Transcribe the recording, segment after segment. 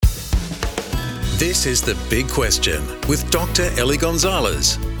This is The Big Question with Dr. Ellie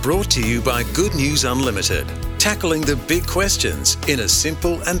Gonzalez, brought to you by Good News Unlimited, tackling the big questions in a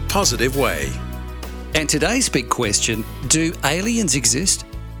simple and positive way. And today's big question, do aliens exist?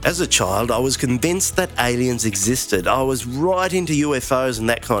 As a child, I was convinced that aliens existed. I was right into UFOs and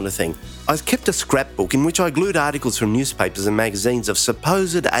that kind of thing. I kept a scrapbook in which I glued articles from newspapers and magazines of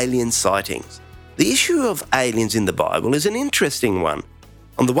supposed alien sightings. The issue of aliens in the Bible is an interesting one.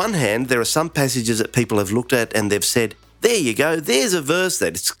 On the one hand, there are some passages that people have looked at and they've said, there you go, there's a verse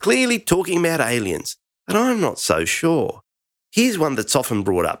that is clearly talking about aliens. But I'm not so sure. Here's one that's often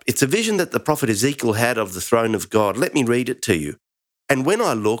brought up. It's a vision that the prophet Ezekiel had of the throne of God. Let me read it to you. And when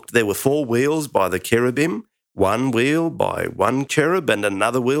I looked, there were 4 wheels by the cherubim, 1 wheel by one cherub and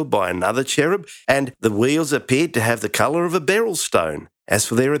another wheel by another cherub, and the wheels appeared to have the colour of a beryl stone. As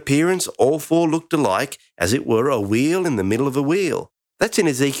for their appearance, all 4 looked alike, as it were a wheel in the middle of a wheel. That's in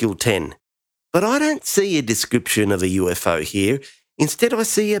Ezekiel 10. But I don't see a description of a UFO here. Instead, I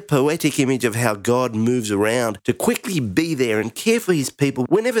see a poetic image of how God moves around to quickly be there and care for his people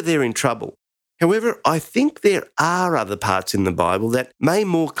whenever they're in trouble. However, I think there are other parts in the Bible that may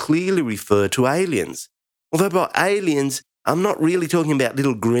more clearly refer to aliens. Although by aliens, I'm not really talking about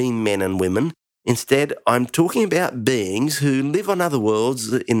little green men and women. Instead, I'm talking about beings who live on other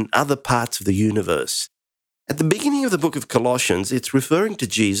worlds in other parts of the universe. At the beginning of the book of Colossians, it's referring to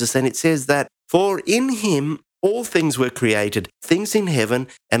Jesus, and it says that, "For in him all things were created, things in heaven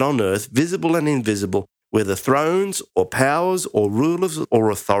and on earth, visible and invisible, whether thrones or powers or rulers or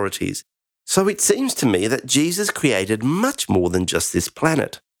authorities." So it seems to me that Jesus created much more than just this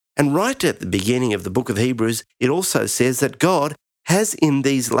planet. And right at the beginning of the book of Hebrews, it also says that God has in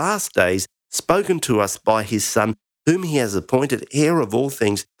these last days spoken to us by his Son, whom he has appointed heir of all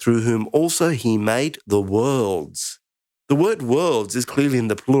things, through whom also he made the worlds. The word worlds is clearly in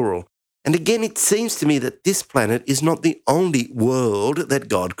the plural. And again, it seems to me that this planet is not the only world that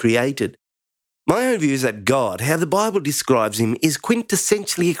God created. My own view is that God, how the Bible describes him, is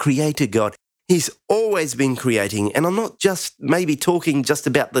quintessentially a creator God. He's always been creating, and I'm not just maybe talking just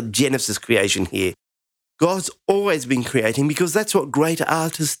about the Genesis creation here. God's always been creating because that's what great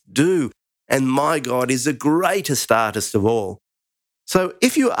artists do. And my God is the greatest artist of all. So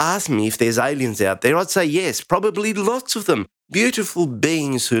if you ask me if there's aliens out there, I'd say yes, probably lots of them. Beautiful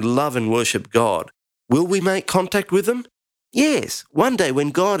beings who love and worship God. Will we make contact with them? Yes, one day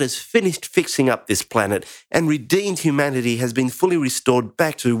when God has finished fixing up this planet and redeemed humanity has been fully restored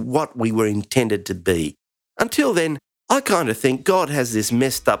back to what we were intended to be. Until then, I kind of think God has this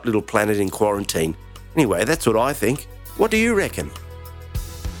messed up little planet in quarantine. Anyway, that's what I think. What do you reckon?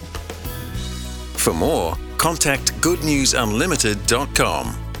 For more, contact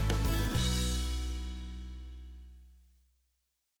goodnewsunlimited.com.